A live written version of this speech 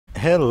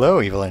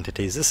Hello, evil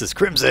entities. This is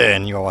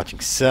Crimson. You are watching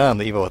Some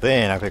the Evil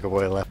Within. I pick up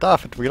where we left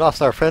off. We lost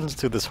our friends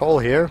to this hole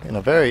here in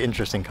a very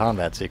interesting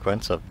combat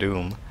sequence of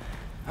Doom.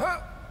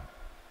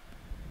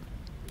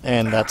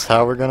 And that's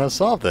how we're gonna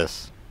solve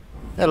this.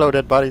 Hello,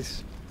 dead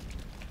bodies.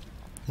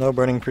 No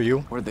burning for you.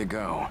 Where'd they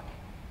go?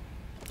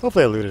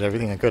 Hopefully I looted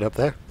everything I could up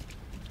there.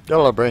 Got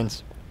a lot of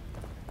brains.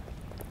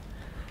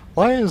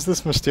 Why is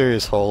this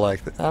mysterious hole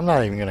like that? I'm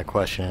not even gonna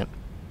question it.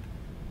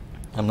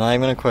 I'm not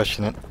even gonna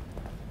question it.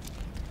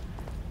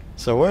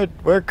 So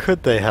where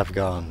could they have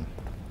gone?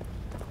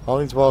 All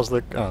these walls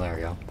look... Oh, there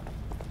we go.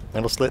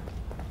 Metal slit.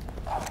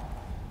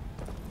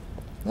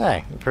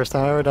 Hey, the first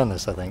time I've ever done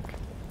this, I think.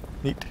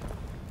 Neat.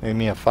 Made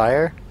me a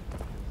fire.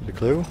 The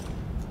clue.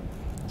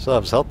 Still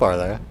have a health bar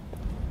there.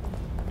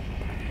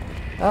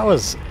 That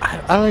was...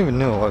 I don't even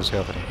know what was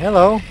happening.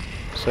 Hello,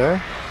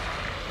 sir.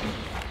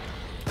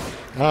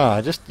 Oh, I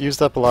just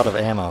used up a lot of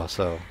ammo,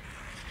 so...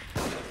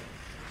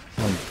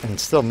 And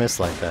still miss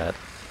like that.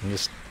 And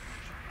just...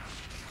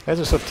 You guys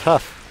are so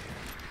tough.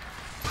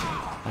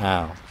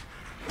 Ow.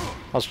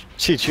 I'll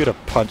teach you to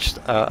punch.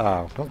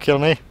 Ow. Don't kill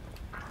me.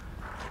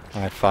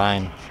 Alright,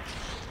 fine.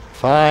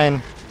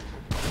 Fine.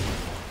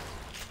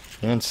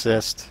 You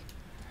insist.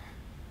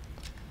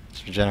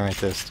 Let's regenerate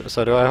this.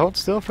 So do I hold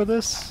still for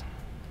this?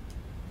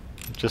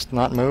 Just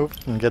not move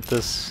and get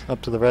this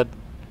up to the red?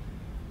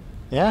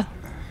 Yeah?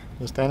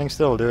 Just standing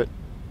still will do it.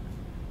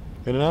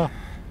 Good to know.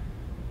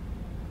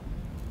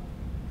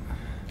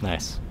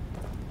 Nice.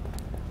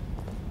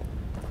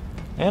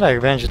 And I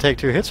managed to take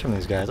 2 hits from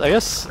these guys. I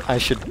guess I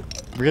should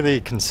really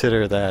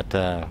consider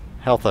that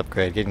health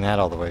upgrade, getting that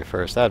all the way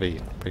first. That'd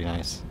be pretty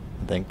nice,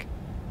 I think.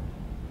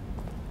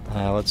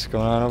 What's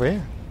going on over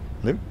here?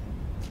 Loot?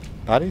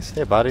 Bodies?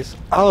 Hey, bodies.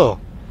 Oh!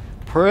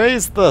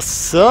 Praise the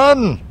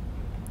sun!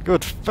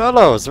 Good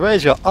fellows,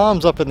 raise your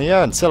arms up in the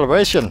air in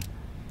celebration.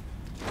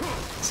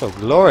 So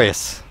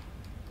glorious.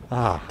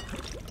 Ah,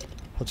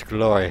 such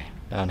glory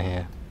down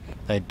here.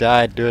 They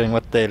died doing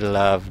what they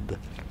loved.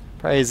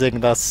 Praising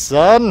the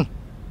sun!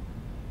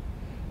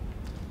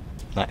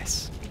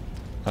 Nice.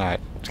 Alright,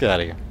 let's get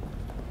out of here.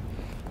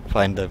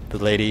 Find the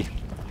lady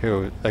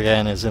who,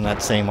 again, is in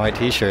that same white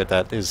t-shirt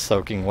that is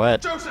soaking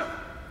wet. Joseph!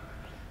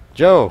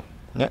 Joe!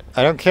 No,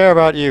 I don't care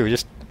about you.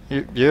 Just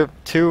you're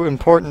too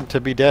important to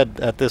be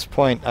dead at this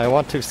point. I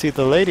want to see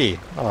the lady.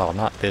 Oh,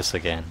 not this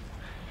again.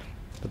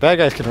 The bad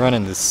guys can run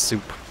in this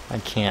soup. I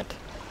can't.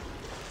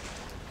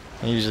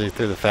 I usually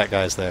threw the fat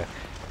guys there.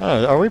 I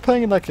don't know, are we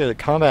playing like a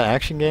combat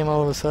action game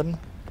all of a sudden?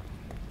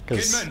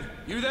 Kidman,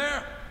 you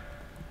there?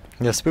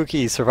 The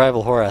spooky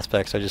survival horror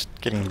aspects are just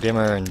getting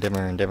dimmer and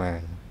dimmer and dimmer.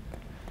 And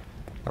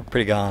are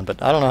pretty gone,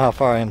 but I don't know how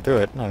far I am through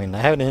it. I mean,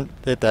 I haven't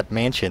hit that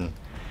mansion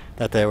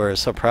that they were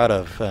so proud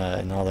of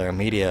in all their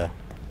media.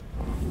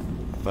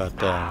 But,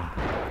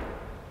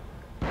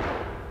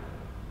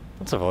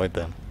 let's avoid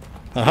them.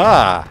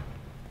 Aha!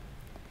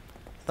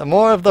 The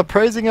more of the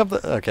praising of the...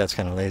 Okay, that's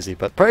kind of lazy,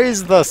 but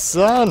praise the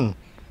sun!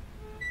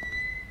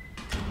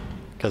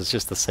 Because it's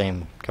just the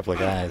same couple of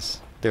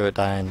guys.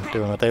 Dying,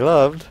 doing what they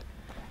loved.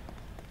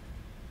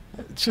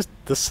 It's just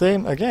the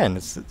same again.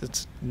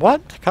 It's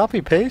what?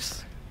 Copy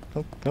paste?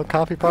 No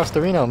copy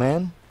pastorino,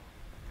 man.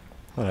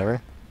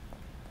 Whatever.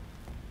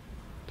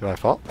 Do I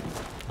fall?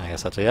 I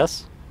guess that's a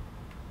yes.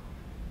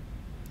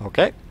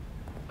 Okay.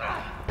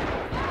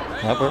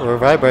 Yep, we're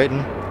vibrating.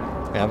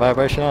 We got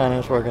vibration on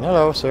and it's working.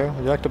 Hello, sir.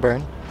 Would you like to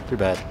burn? Too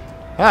bad.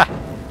 Ah!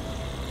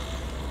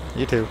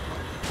 You too.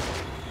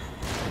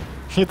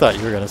 You thought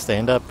you were gonna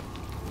stand up.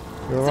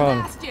 You were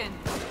wrong.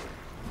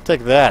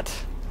 Take that.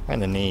 Right in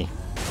the knee.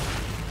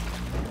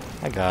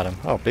 I got him.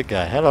 Oh, big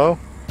guy. Hello.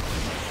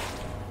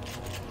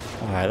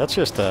 Alright, let's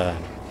just, got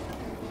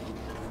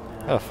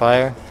a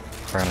fire.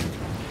 Burn him.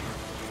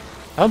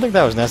 I don't think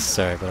that was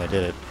necessary, but I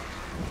did it.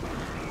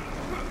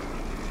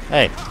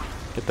 Hey,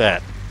 get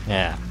that.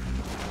 Yeah.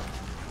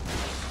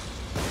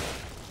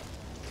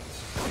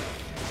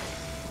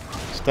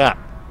 Stop.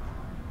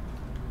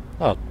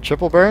 Oh,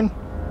 triple burn?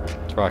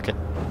 Let's rock it.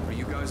 Are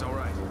you guys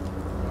alright?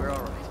 We're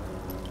alright.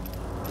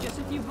 Just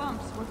a few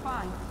bumps, we're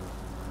fine.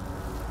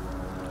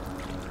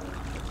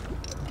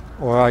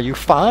 Or are you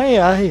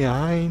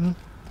fine?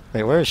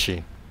 Wait, where is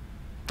she?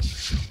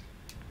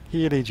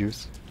 Healy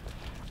juice.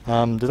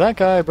 Did that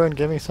guy burn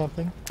give me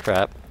something?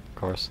 Crap, of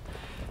course.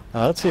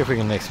 Let's see if we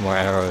can make some more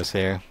arrows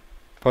here.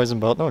 Poison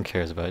bolt, no one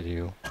cares about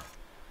you.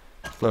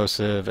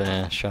 Explosive,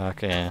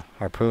 shock,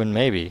 harpoon,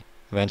 maybe.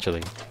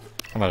 Eventually.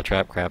 I'm out of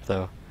trap crap,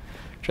 though.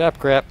 Trap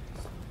crap.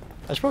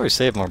 I should probably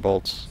save more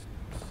bolts.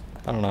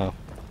 I don't know.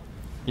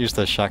 Use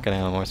the shotgun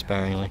ammo more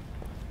sparingly.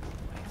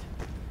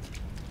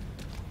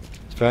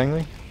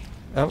 Sparingly?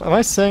 Am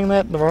I saying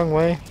that the wrong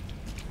way?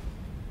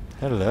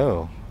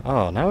 Hello.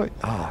 Oh, now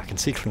I can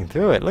see clean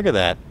through it. Look at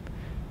that.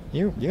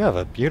 You have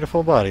a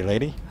beautiful body,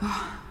 lady.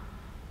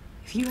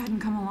 If you hadn't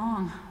come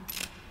along.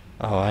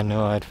 Oh, I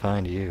know I'd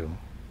find you.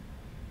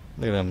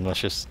 Look at them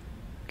luscious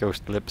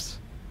ghost lips.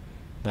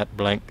 That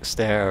blank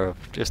stare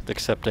of just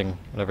accepting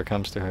whatever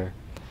comes to her.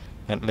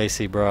 That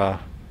lacy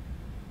bra.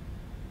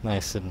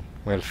 Nice and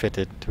well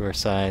fitted to her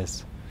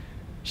size.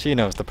 She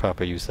knows the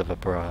proper use of a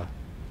bra.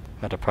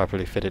 How to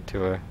properly fit it to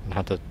her, and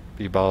how to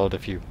be bald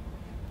if you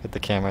hit the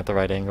camera at the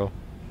right angle.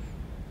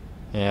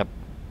 Yep.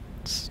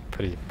 It's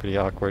pretty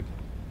awkward.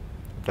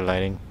 The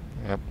lighting.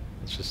 Yep.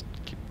 Let's just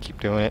keep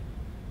doing it.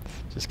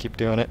 Just keep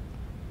doing it.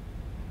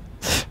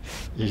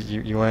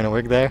 you wearing a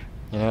wig there?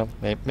 You know,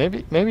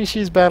 maybe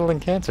she's battling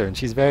cancer and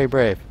she's very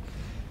brave.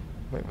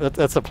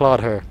 Let's applaud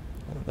her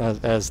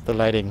as the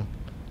lighting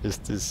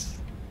just is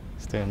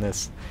doing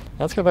this.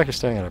 Now let's go back to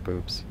staring at her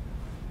boobs.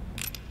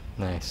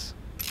 Nice.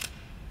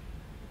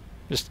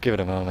 Just give it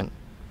a moment.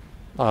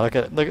 Oh, look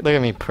at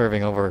me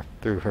perving over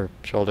through her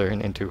shoulder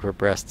and into her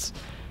breasts.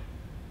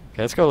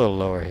 Okay, let's go a little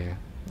lower here.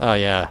 Oh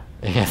yeah,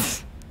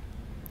 yes.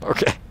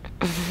 Okay.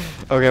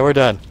 Okay, we're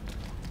done.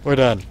 We're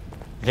done.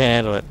 Can't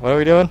handle it. What are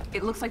we doing?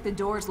 It looks like the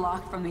door's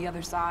locked from the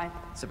other side.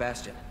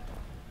 Sebastian,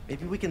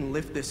 maybe we can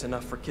lift this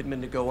enough for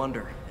Kidman to go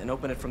under and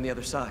open it from the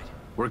other side.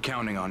 We're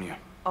counting on you.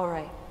 All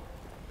right.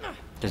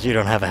 Because you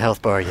don't have a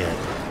health bar yet.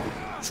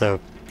 So,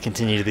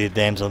 continue to be a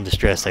damsel in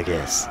distress, I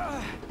guess.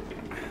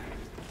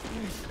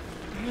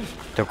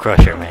 Don't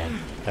crush her, man.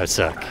 That would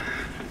suck.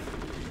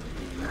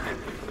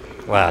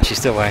 Wow, she's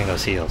still wearing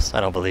those heels.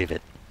 I don't believe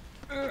it.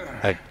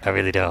 I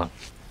really don't.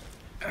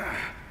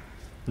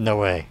 No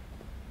way.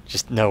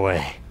 Just no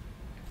way.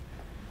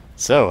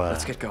 So,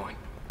 Let's get going.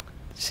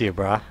 Did you see a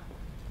bra?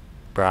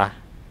 Bra?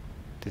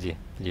 Did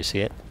you see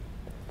it?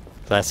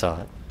 'Cause I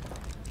saw it.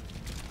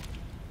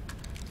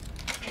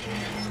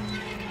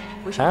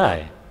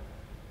 Hi.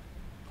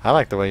 I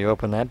like the way you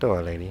open that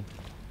door, lady.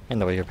 And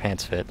the way your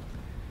pants fit.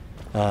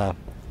 We're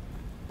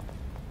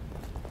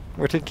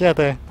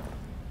together.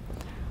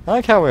 I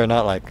like how we're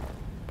not like...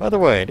 By the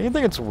way, do you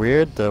think it's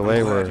weird the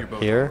way we're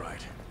here?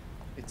 Right.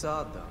 It's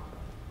odd, though.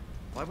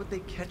 Why would they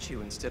catch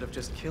you instead of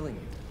just killing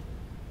you?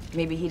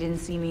 Maybe he didn't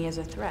see me as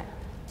a threat.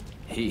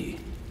 He.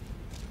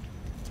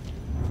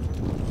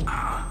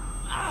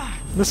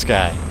 This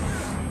guy.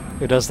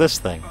 Who does this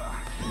thing?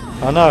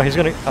 Oh no, he's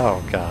gonna...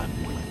 Oh god.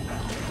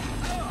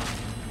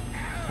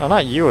 Oh,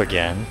 not you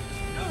again.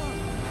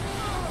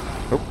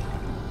 Oop.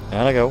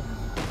 Down I go.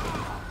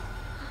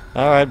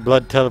 Alright,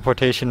 blood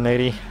teleportation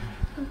lady.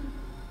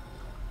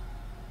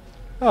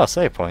 Oh,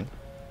 save point.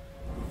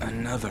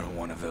 Another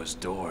one of those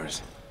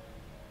doors.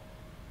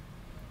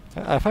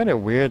 I find it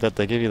weird that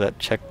they give you that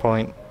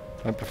checkpoint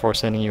right before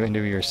sending you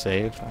into your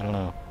save. I don't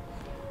know.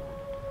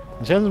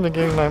 She hasn't been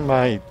giving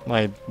my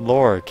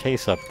lore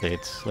case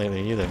updates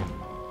lately either.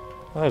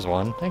 Oh, there's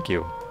one. Thank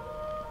you.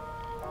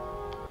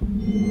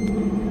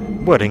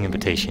 Wedding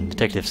invitation.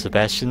 Detective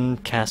Sebastian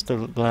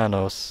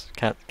Castellanos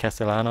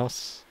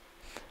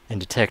and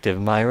Detective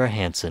Myra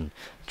Hansen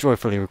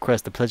joyfully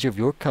request the pleasure of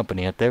your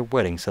company at their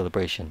wedding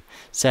celebration,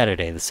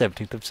 Saturday, the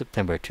 17th of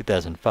September,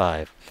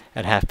 2005,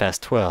 at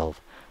 12:30,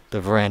 the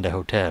Veranda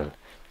Hotel,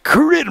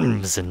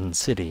 Crimson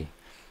City.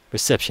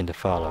 Reception to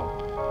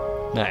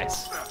follow.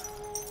 Nice.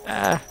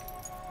 Ah,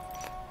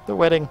 the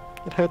wedding.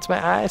 It hurts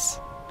my eyes.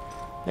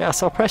 They are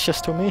so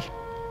precious to me.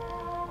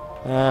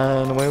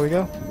 And away we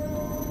go.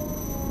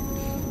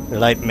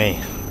 Light me.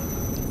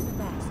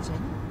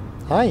 Sebastian,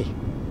 Hi.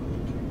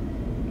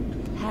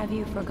 have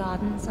you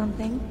forgotten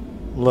something?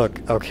 Look,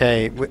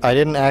 okay, I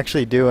didn't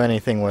actually do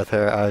anything with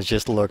her, I was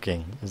just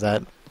looking. Is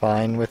that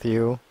fine with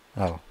you?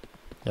 Oh,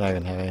 you're not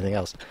gonna have anything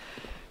else.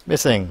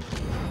 Missing.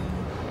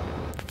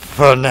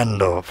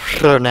 Fernando.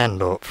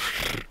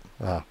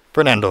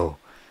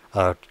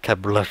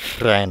 Cabrera.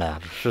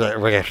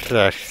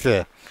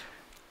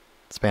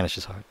 Spanish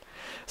is hard.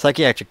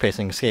 Psychiatric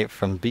patient escaped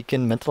from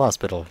Beacon Mental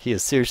Hospital. He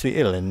is seriously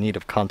ill and in need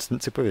of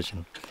constant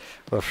supervision.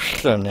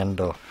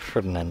 Fernando.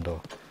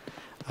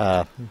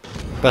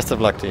 Best of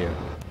luck to you.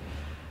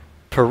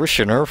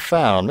 Parishioner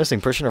found.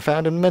 Missing parishioner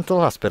found in mental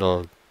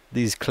hospital.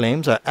 These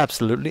claims are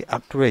absolutely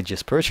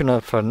outrageous.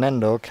 Parishioner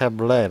Fernando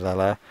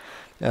Cabrera,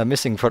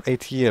 missing for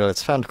 8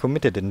 years, found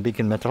committed in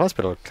Beacon Mental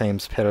Hospital.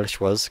 Claims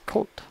parish was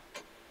cult.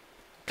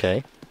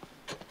 Okay.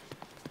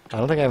 I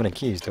don't think I have any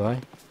keys, do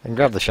I? I can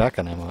grab the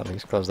shotgun ammo at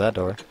least. Close that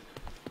door.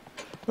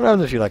 What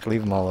happens if you like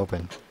leave them all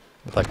open?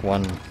 With like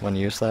one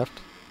use left?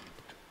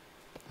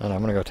 I don't know,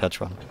 I'm gonna go touch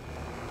one.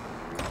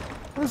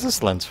 What is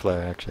this lens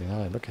flare actually?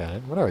 Now I look at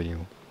it. What are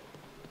you?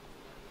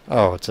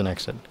 Oh, it's an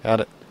exit.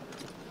 Got it.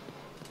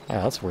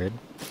 Ah, that's weird.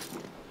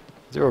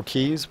 0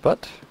 keys,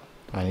 but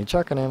I need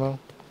shotgun ammo.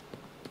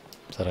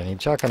 Said I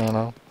need shotgun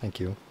ammo. Thank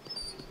you.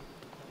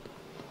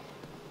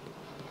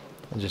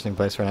 Interesting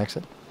place for an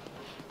exit.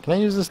 Can I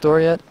use this door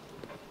yet?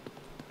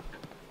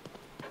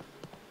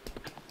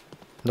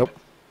 Nope.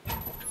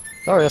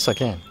 Oh, yes, I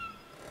can.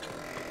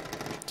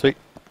 Sweet.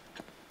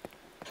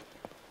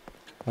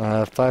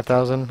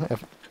 5,000.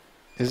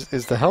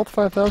 Is the health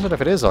 5,000?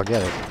 If it is, I'll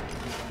get it.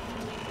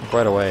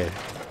 Right away.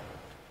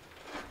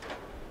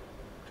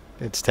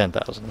 It's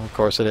 10,000. Of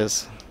course it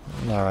is.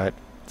 Alright.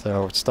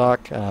 So,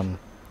 stock.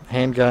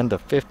 Handgun to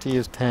 50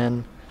 is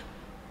 10.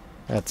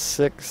 That's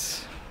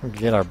 6. We can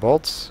get our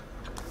bolts.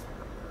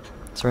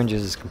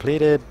 Syringes is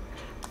completed.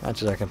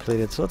 Matches are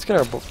completed. So let's get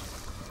our bolts.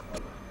 I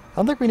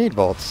don't think we need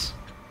bolts.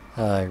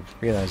 I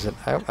realize it.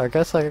 I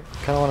guess I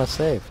kind of want to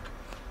save.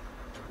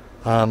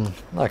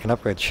 I can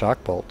upgrade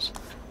shock bolts.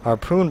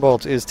 Harpoon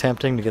bolts is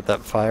tempting to get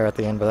that fire at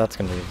the end, but that's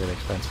going to be a bit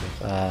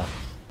expensive.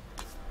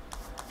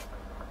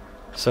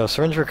 So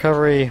syringe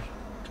recovery,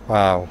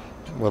 wow,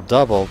 will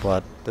double,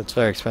 but it's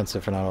very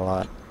expensive for not a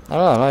lot. I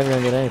don't know, I'm not even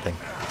going to get anything.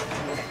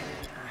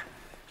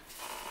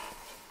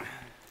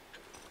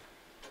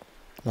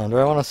 Now, do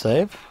I want to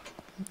save?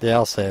 Yeah,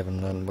 I'll save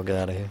and then we'll get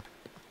out of here.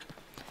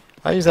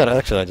 I'll use that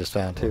exit I just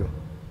found too.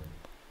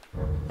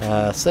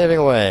 Saving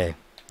away.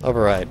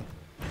 Override.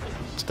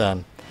 It's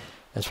done.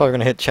 It's probably going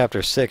to hit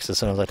chapter 6 as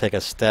soon as I take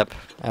a step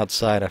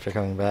outside after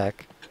coming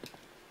back.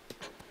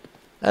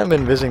 I haven't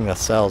been visiting the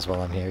cells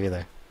while I'm here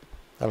either.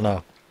 I don't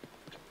know.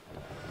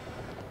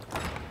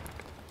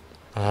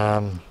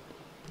 I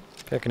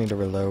think I need to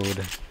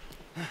reload.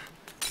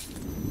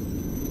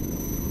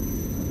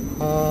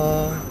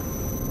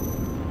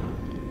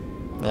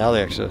 Yeah, I'll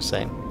actually was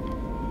saying.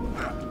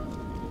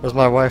 Was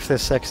my wife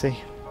this sexy?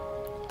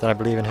 Did I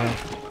believe in her?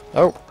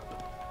 Oh!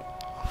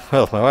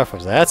 Well, if my wife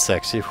was that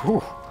sexy,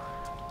 whew.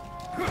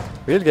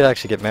 We did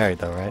actually get married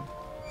though, right?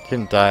 She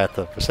didn't die at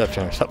the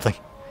reception or something.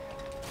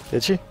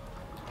 Did she?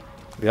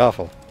 It'd be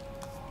awful.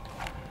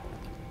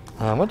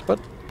 What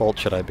bolt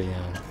should I be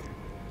on?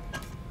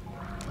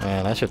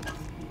 Man, I should...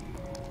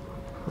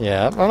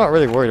 Yeah, I'm not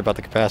really worried about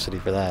the capacity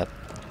for that.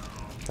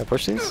 Can I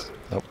push these?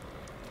 Nope.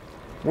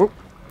 Whoop!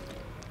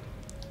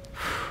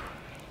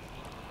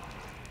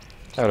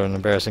 That would have an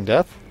embarrassing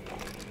death.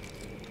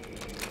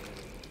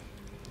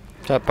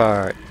 Top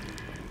part.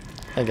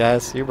 Hey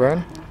guys, you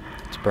burn?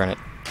 Let's burn it.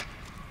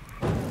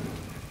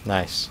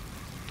 Nice.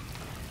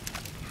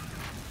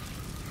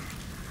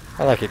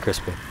 I like it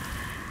crispy.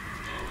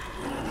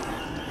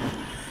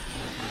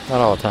 Not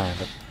all the time,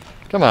 but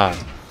come on.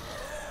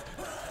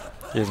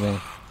 Excuse me.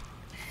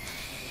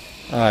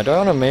 Alright, do I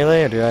want to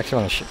melee or do I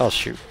actually want to I'll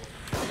shoot.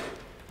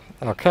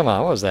 Oh, come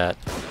on, what was that?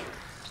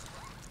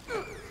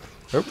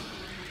 Oop.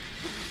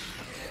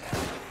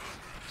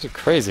 These are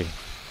crazy.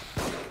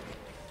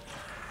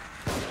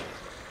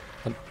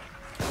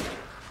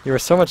 You were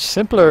so much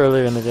simpler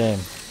earlier in the game.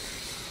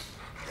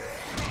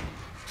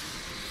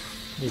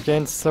 You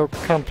gained so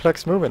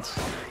complex movements.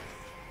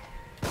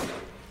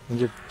 And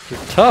you're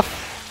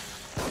tough.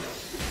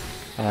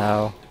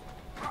 Ow.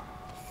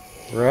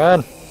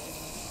 Run.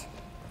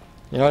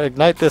 You know,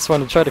 ignite this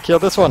one and try to kill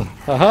this one.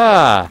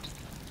 Haha!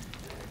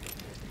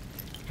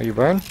 Are you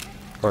burned?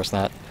 Of course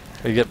not.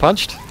 Will you get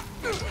punched?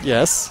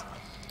 Yes.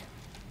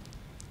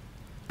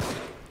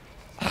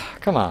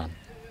 Come on.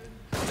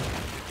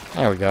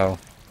 There we go.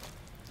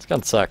 This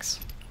gun sucks.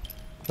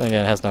 Then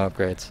again, it has no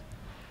upgrades.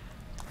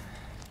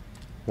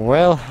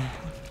 Well,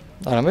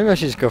 I don't know, maybe I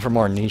should just go for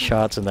more knee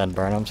shots and then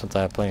burn them since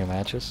I have plenty of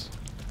matches.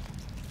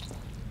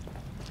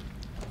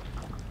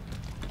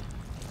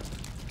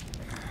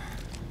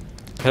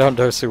 I don't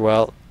do so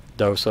well,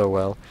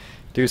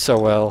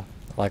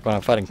 like when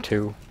I'm fighting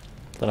 2,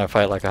 then I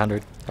fight like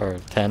 100 or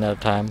 10 at a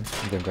time.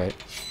 I'm doing great.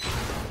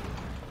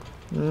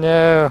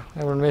 No,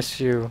 I will miss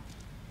you.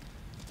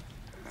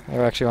 I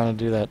actually want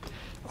to do that.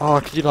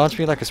 Oh, could you launch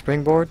me like a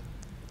springboard?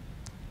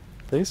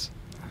 Please?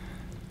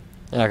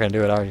 You're not going to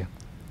do it, are you?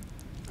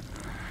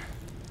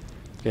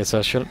 Okay,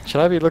 so should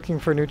I be looking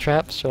for new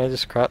traps? Should I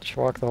just crouch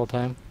walk the whole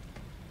time?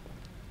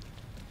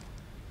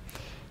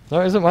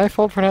 No, is it my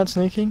fault for not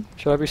sneaking?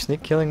 Should I be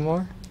sneak killing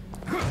more?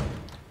 I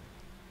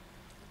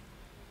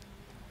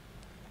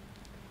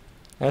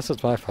guess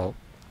it's my fault.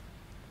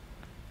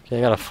 Okay,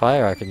 I got a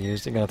fire I can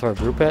use. You gonna throw a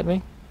group at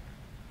me?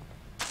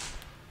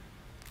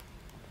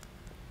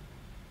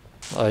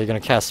 Oh, you're gonna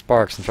cast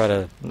sparks and try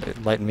to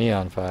light me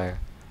on fire.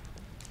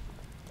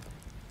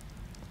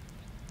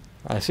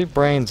 I see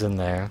brains in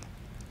there.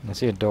 I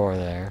see a door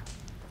there.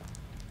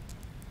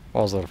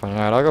 Wall's a little funny.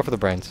 Alright, I'll go for the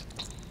brains.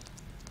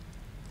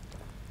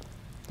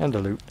 And the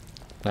loot.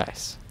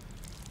 Nice.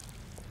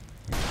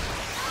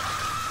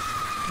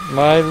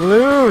 My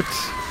loot!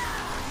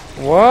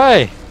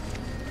 Why?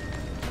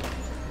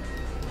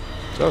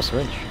 So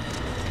syringe.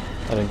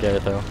 I didn't get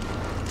it though.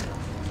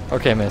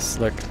 Okay, miss,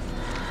 look.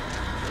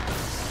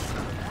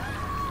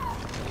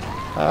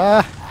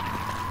 Ah!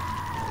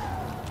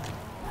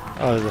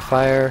 Oh, there's a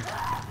fire.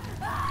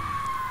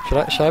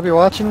 Should I be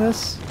watching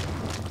this?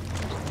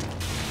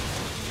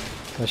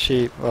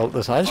 Well,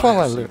 listen, I just want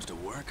my loot.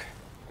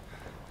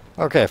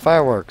 Okay,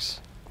 fireworks.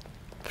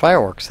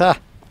 Fireworks, ha!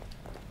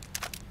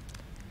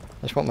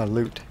 I just want my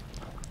loot.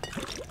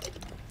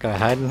 Guy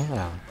hiding?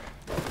 Oh.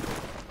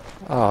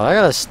 Oh, I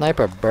gotta snipe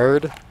a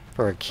bird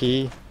for a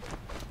key.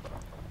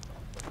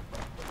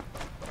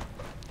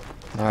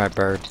 Alright,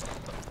 bird.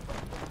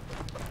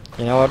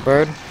 You know what,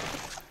 bird?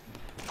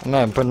 I'm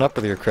not even putting up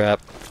with your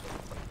crap.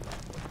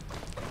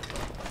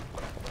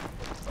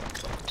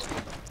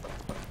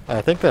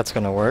 I think that's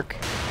gonna work.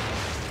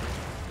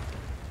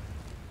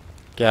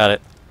 Got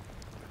it.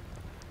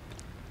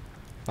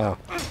 Oh.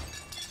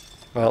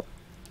 Well,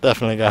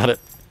 definitely got it.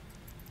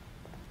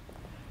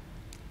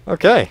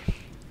 Okay.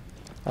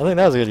 I think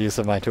that was a good use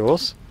of my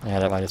tools I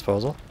had at my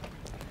disposal.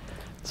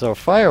 So,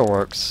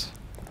 fireworks.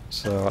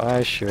 So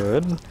I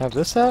should have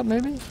this out,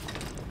 maybe?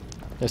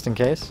 Just in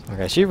case?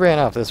 Okay, she ran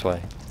off this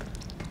way.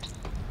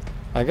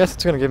 I guess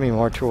it's gonna give me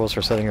more tools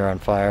for setting her on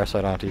fire, so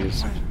I don't have to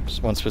use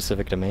one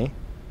specific to me.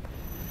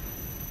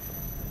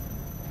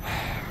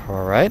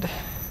 Alright.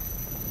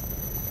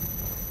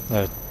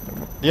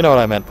 You know what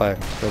I meant by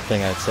the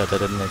thing I said that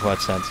didn't make much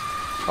sense.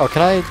 Oh,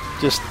 can I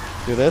just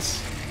do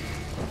this?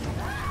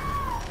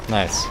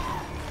 Nice.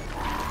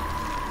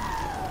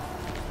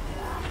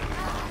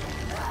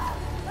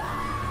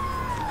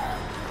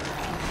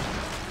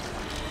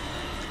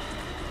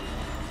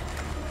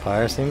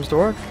 Fire seems to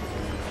work.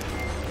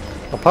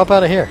 I'll pop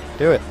out of here.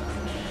 Do it.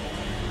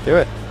 Do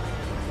it.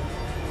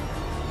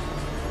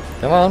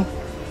 Come on.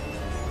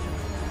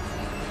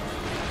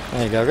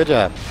 There you go. Good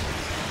job.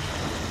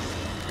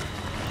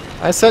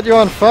 I set you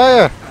on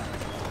fire!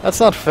 That's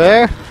not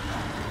fair!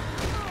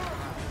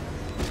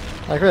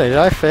 Like really, did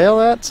I fail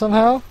that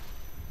somehow?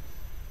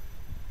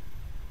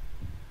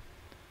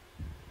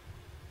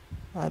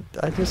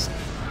 I just...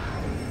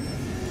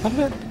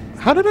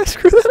 How did I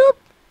screw that up?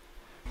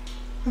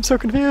 I'm so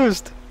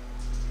confused.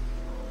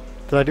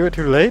 Did I do it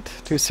too late?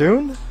 Too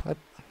soon? I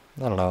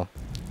don't know.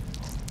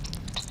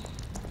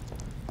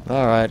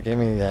 Alright, give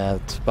me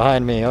that. It's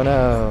behind me. Oh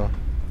no!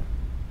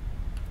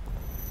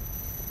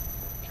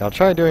 I'll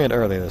try doing it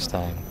early this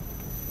time.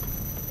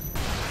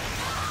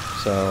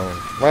 So,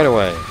 right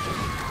away.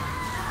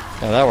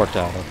 Yeah, that worked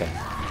out, okay.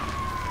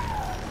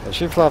 So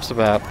she flops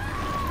about.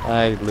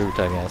 I loot,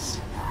 I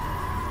guess.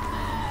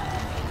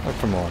 Look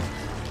for more.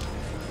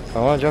 I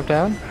want to jump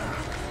down?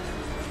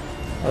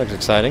 That looks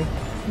exciting.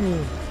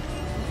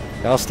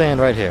 I'll stand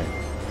right here.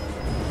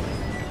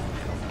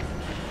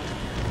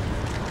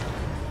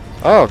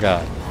 Oh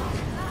god.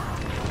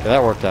 Okay,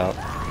 that worked out.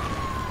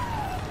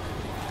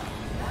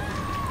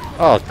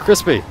 Oh,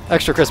 crispy!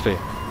 Extra crispy!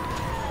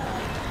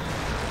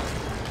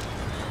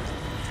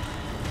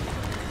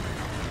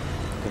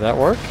 Did that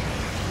work?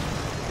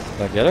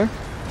 Did I get her?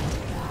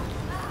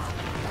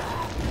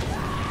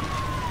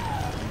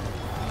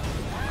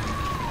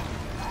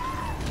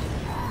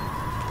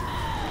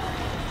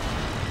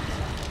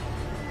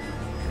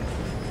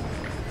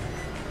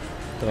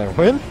 Did I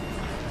win?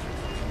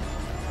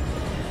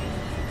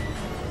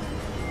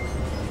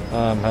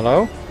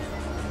 Hello?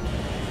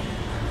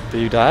 Do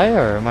you die,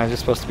 or am I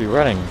just supposed to be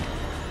running?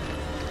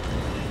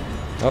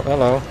 Oh,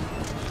 hello.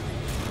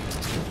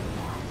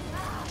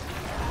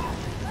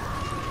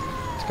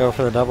 Let's go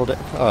for the double dip.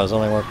 Oh, it's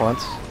only work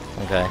once?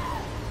 Okay.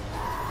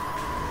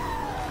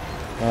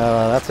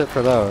 That's it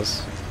for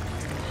those.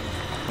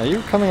 Are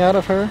you coming out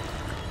of her?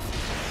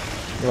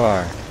 You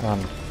are.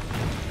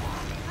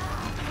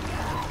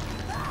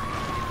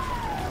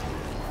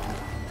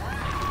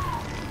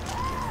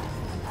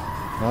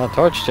 Well, I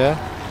torched ya.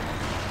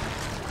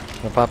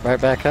 Gonna pop right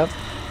back up.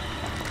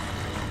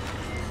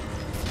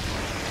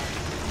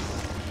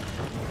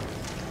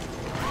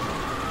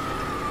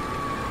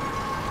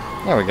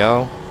 There we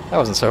go. That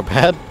wasn't so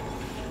bad.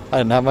 I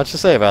didn't have much to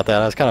say about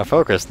that. I was kind of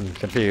focused and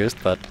confused,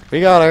 but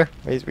we got her.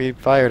 We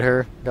fired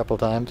her a couple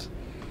times.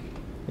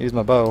 Used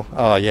my bow.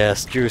 Oh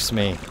yes, juice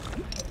me.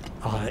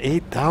 Oh,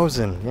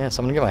 8,000. Yes,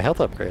 I'm gonna get my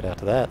health upgrade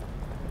after that.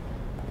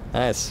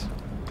 Nice.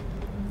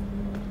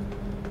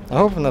 I'm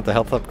hoping that the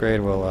health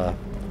upgrade will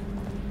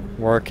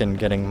work in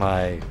getting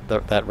my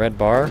that red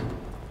bar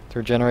to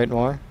regenerate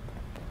more.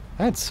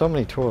 I had so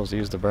many tools to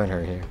use to burn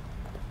her here.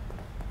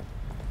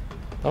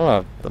 I don't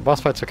know. The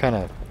boss fights are kind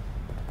of,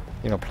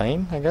 you know,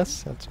 plain, I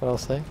guess. That's what I'll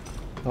say.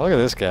 Oh, look at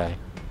this guy.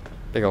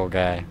 Big old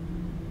guy.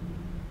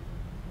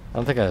 I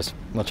don't think there's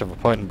much of a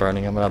point in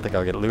burning him. I don't think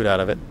I'll get loot out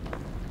of it.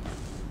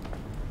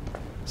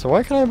 So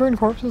why can't I burn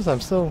corpses?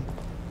 I'm still...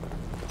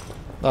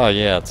 Oh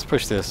yeah, let's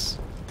push this.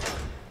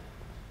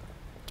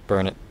 Let's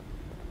burn it.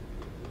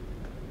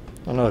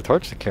 Another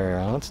torch to carry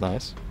around. That's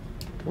nice.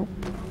 Oop.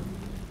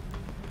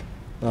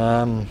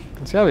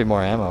 There's gotta be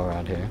more ammo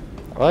around here.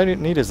 All I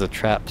need is the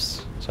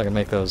traps, so I can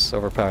make those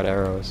overpowered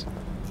arrows.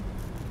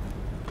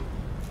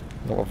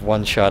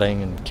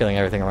 One-shotting and killing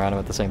everything around them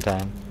at the same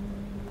time.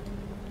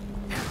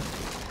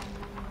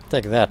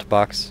 Take that,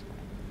 box.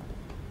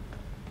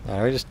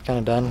 Are we just kind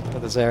of done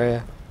with this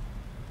area?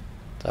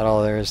 Is that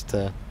all there is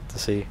to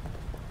see?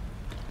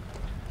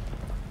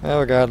 Well,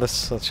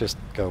 regardless, let's just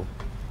go.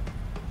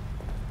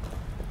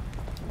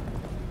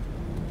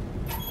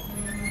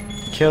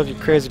 Killed your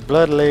crazy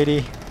blood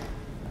lady.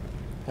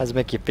 How's it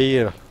make you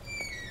feel?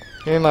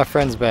 Give me my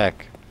friends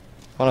back.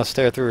 I want to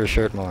stare through her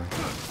shirt more.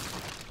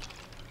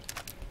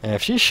 And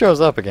if she shows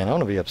up again, I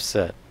want to be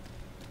upset.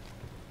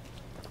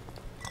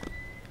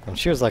 And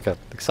she was like an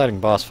exciting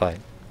boss fight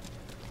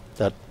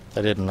that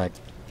I did in like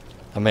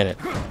a minute.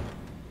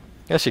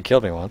 Guess she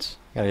killed me once.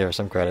 Gotta give her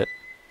some credit.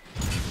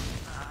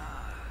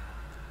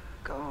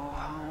 Go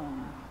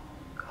home.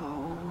 Go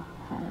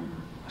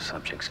home.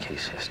 Subject's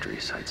case history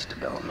cites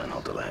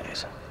developmental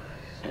delays.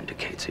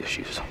 Indicates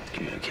issues with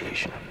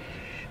communication,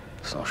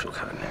 social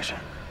cognition,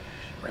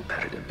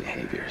 repetitive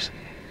behaviors.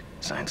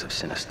 Signs of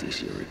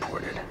synesthesia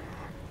reported.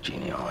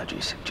 Genealogy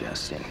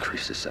suggests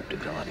increased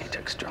susceptibility to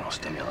external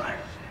stimuli.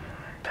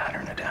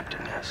 Pattern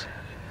adaptiveness.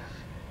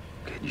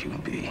 Could you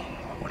be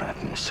what I've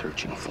been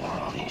searching for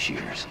all these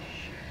years.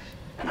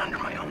 And under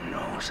my own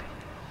nose.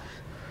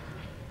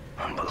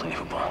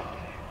 Unbelievable.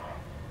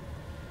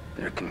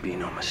 There can be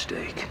no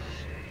mistake.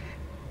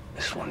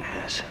 This one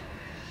is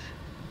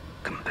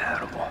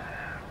compatible.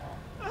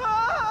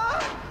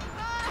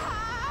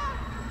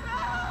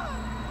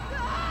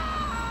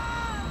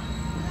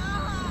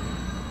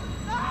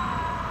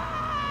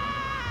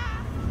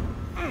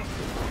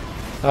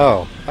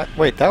 Oh,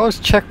 wait, that was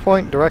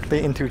checkpoint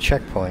directly into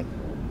checkpoint.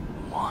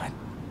 What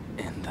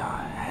in the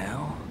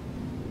hell?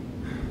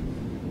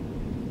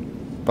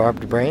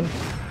 Barbed brain?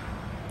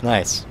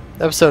 Nice.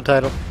 Episode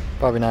title?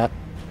 Probably not.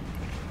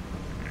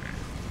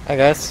 Hi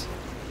guys.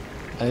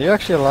 Are you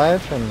actually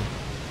alive? And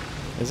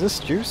is this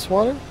juice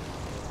water?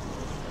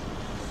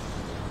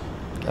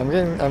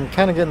 I'm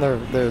kind of getting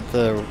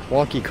the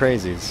wonky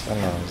crazies. I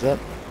don't know. Is that?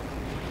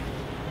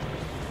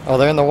 Oh,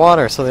 they're in the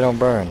water, so they don't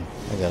burn.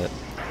 I get it.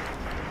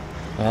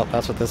 Well,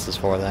 that's what this is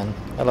for then.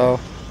 Hello.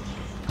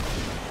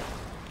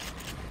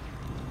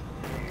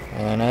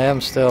 And I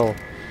am still,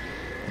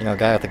 you know,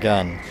 guy with a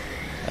gun.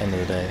 End of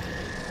the day.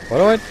 What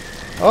do I?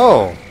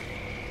 Oh!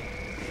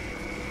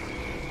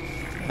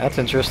 That's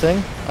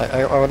interesting.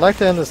 I would like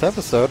to end this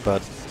episode,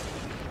 but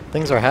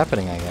things are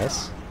happening, I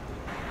guess.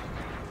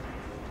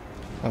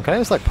 Can I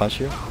just, like, punch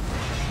you?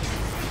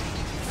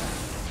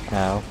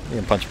 Ow. You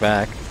can punch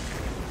back.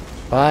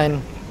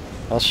 Fine.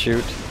 I'll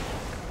shoot.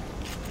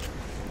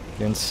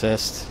 You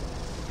insist.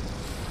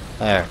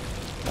 There.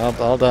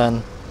 All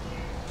done.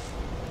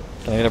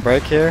 Can I get a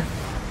break here?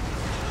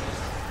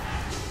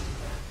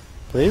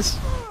 Please?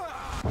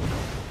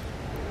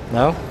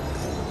 No?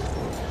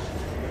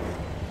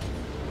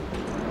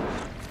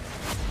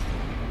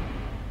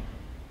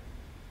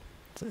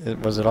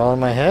 Was it all in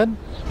my head?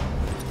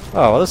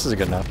 Oh, well, this is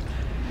good enough.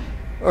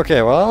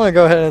 Okay, well, I'm going to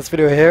go ahead and end this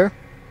video here.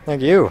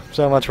 Thank you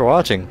so much for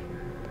watching.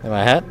 And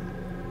my hat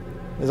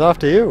is off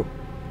to you.